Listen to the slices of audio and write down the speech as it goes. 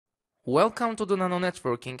Welcome to the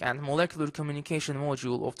Nanonetworking and Molecular Communication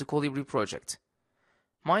module of the Colibri project.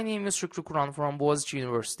 My name is Şükrü Kur'an from Boğaziçi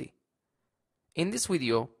University. In this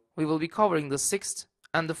video, we will be covering the sixth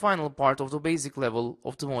and the final part of the basic level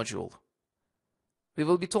of the module. We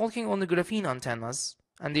will be talking on the graphene antennas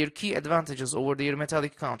and their key advantages over their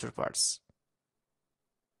metallic counterparts.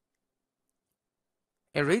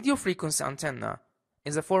 A radio frequency antenna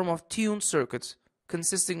is a form of tuned circuit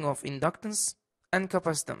consisting of inductance and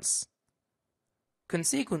capacitance.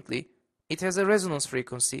 Consequently, it has a resonance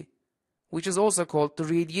frequency, which is also called the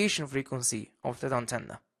radiation frequency of that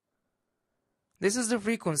antenna. This is the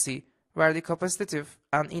frequency where the capacitive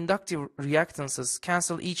and inductive reactances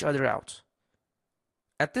cancel each other out.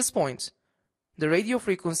 At this point, the radio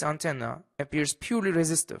frequency antenna appears purely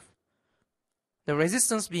resistive, the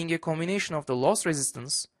resistance being a combination of the loss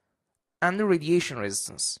resistance and the radiation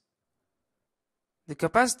resistance. The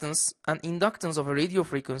capacitance and inductance of a radio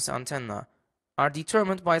frequency antenna are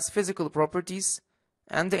determined by its physical properties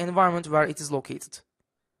and the environment where it is located.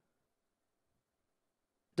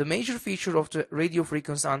 The major feature of the radio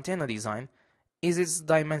frequency antenna design is its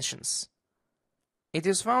dimensions. It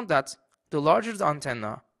is found that the larger the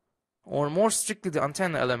antenna, or more strictly the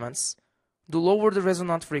antenna elements, the lower the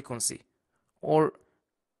resonant frequency, or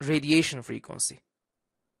radiation frequency.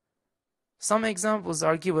 Some examples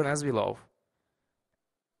are given as below: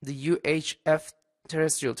 the UHF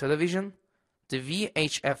terrestrial television, the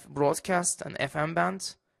VHF broadcast and FM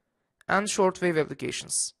band, and shortwave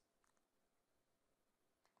applications.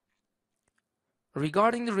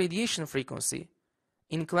 Regarding the radiation frequency,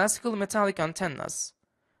 in classical metallic antennas,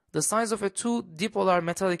 the size of a two-dipolar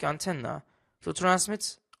metallic antenna to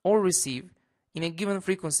transmit or receive in a given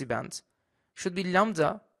frequency band should be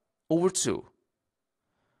lambda over 2.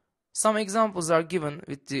 Some examples are given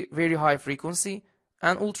with the very high frequency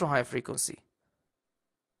and ultra high frequency.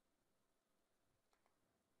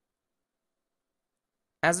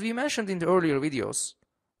 As we mentioned in the earlier videos,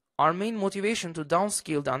 our main motivation to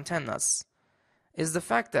downscale the antennas is the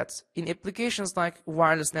fact that in applications like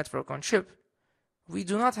wireless network on chip, we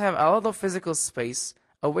do not have a lot of physical space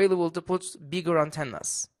available to put bigger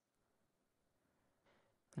antennas.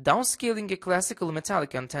 Downscaling a classical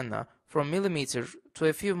metallic antenna from millimeter to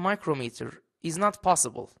a few micrometer is not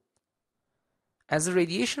possible. As the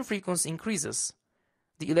radiation frequency increases,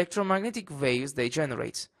 the electromagnetic waves they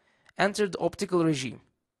generate enter the optical regime.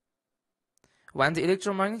 When the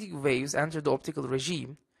electromagnetic waves enter the optical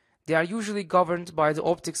regime, they are usually governed by the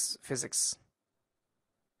optics physics.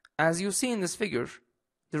 As you see in this figure,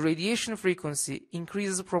 the radiation frequency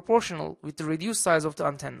increases proportional with the reduced size of the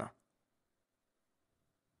antenna.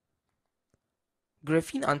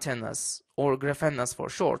 Graphene antennas, or graphenas for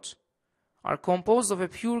short, are composed of a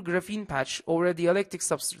pure graphene patch over a dielectric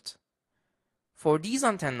substrate. For these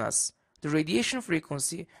antennas, the radiation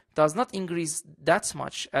frequency does not increase that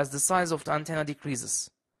much as the size of the antenna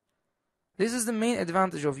decreases. This is the main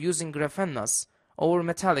advantage of using graphenas over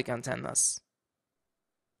metallic antennas.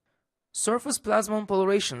 Surface plasmon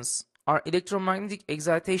polarizations are electromagnetic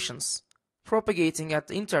excitations propagating at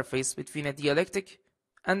the interface between a dielectric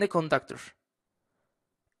and a conductor,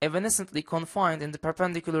 evanescently confined in the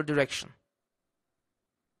perpendicular direction.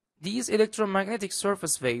 These electromagnetic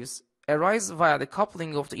surface waves arise via the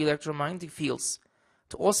coupling of the electromagnetic fields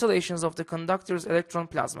to oscillations of the conductor's electron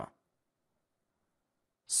plasma.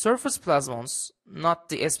 Surface plasmons, not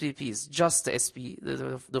the SPPs, just the SP,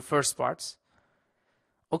 the first part,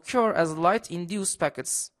 occur as light-induced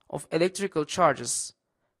packets of electrical charges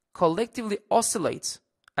collectively oscillate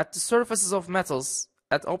at the surfaces of metals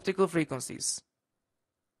at optical frequencies.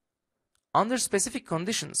 Under specific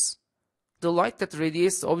conditions, the light that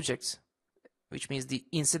radiates the object, which means the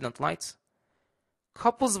incident light,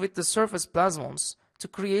 couples with the surface plasmons to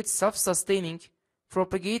create self-sustaining,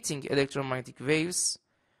 propagating electromagnetic waves,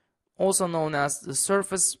 also known as the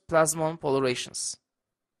surface plasmon polarizations.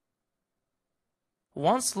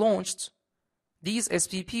 Once launched, these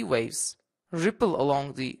SPP waves ripple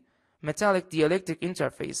along the metallic dielectric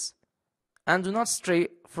interface and do not stray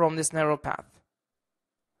from this narrow path.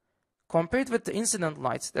 Compared with the incident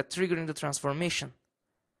light that triggers the transformation,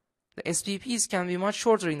 the SPPs can be much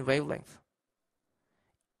shorter in wavelength.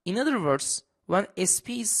 In other words, when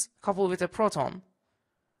SPs couple with a proton,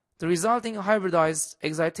 the resulting hybridized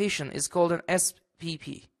excitation is called an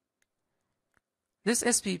SPP. This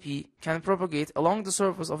SPP can propagate along the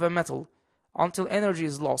surface of a metal until energy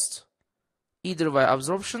is lost, either by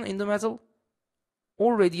absorption in the metal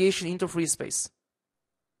or radiation into free space.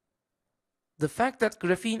 The fact that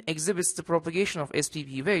graphene exhibits the propagation of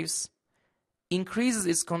SPP waves increases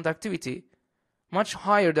its conductivity much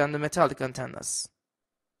higher than the metallic antennas.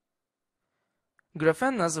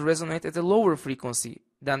 graphenes resonate at a lower frequency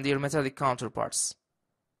than their metallic counterparts.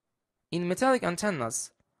 In metallic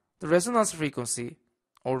antennas, the resonance frequency,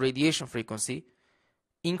 or radiation frequency,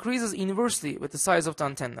 increases inversely with the size of the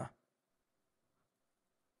antenna.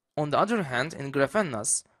 On the other hand, in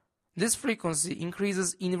graphenes, this frequency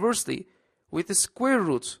increases inversely with the square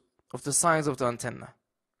root of the size of the antenna.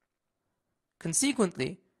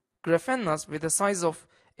 Consequently, graphenes with a size of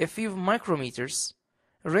a few micrometers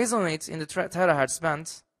resonate in the terahertz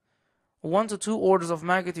band 1 to 2 orders of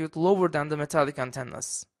magnitude lower than the metallic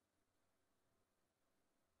antennas.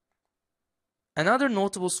 Another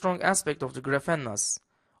notable strong aspect of the graphenes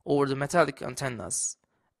over the metallic antennas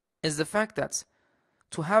is the fact that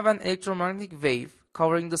to have an electromagnetic wave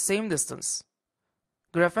covering the same distance,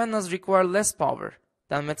 graphenes require less power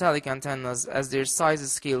than metallic antennas as their size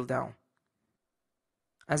is scaled down.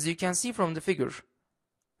 As you can see from the figure,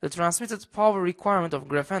 the transmitted power requirement of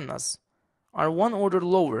graphenes are 1 order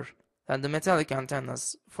lower than the metallic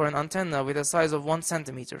antennas for an antenna with a size of 1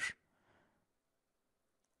 centimeter.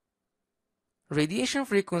 Radiation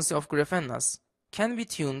frequency of graphenes can be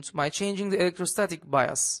tuned by changing the electrostatic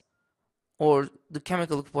bias, or the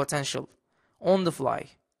chemical potential, on the fly,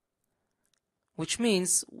 which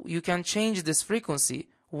means you can change this frequency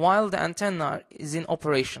while the antenna is in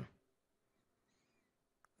operation.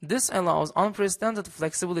 This allows unprecedented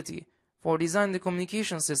flexibility for designing the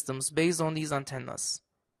communication systems based on these antennas.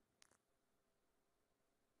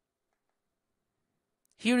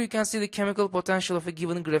 Here you can see the chemical potential of a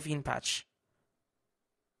given graphene patch.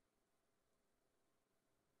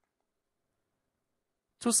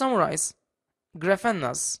 To summarize,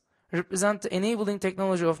 graphenes represent the enabling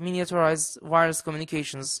technology of miniaturized wireless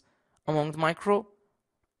communications among micro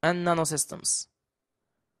and nano systems.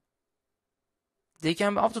 They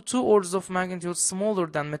can be up to 2 orders of magnitude smaller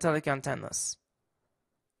than metallic antennas.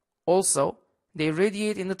 Also, they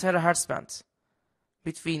radiate in the terahertz band,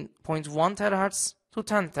 between 0.1 terahertz to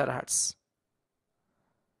 10 terahertz.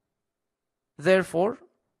 Therefore,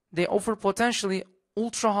 they offer potentially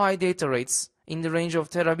ultra-high data rates in the range of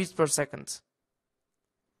terabits per second.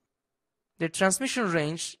 Their transmission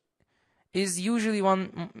range is usually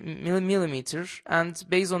 1 millimeter, and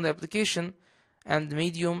based on the application and the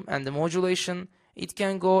medium and the modulation, it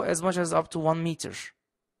can go as much as up to 1 meter.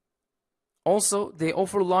 Also, they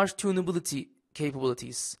offer large tunability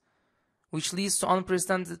capabilities, which leads to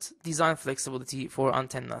unprecedented design flexibility for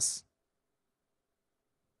antennas.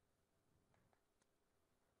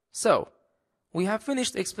 So, we have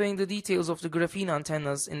finished explaining the details of the graphene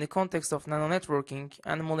antennas in the context of nanonetworking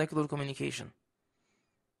and molecular communication.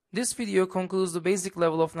 This video concludes the basic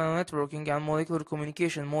level of nanonetworking and molecular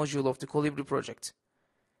communication module of the Colibri project.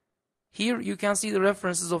 Here you can see the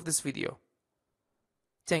references of this video.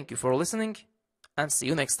 Thank you for listening, and see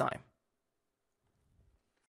you next time.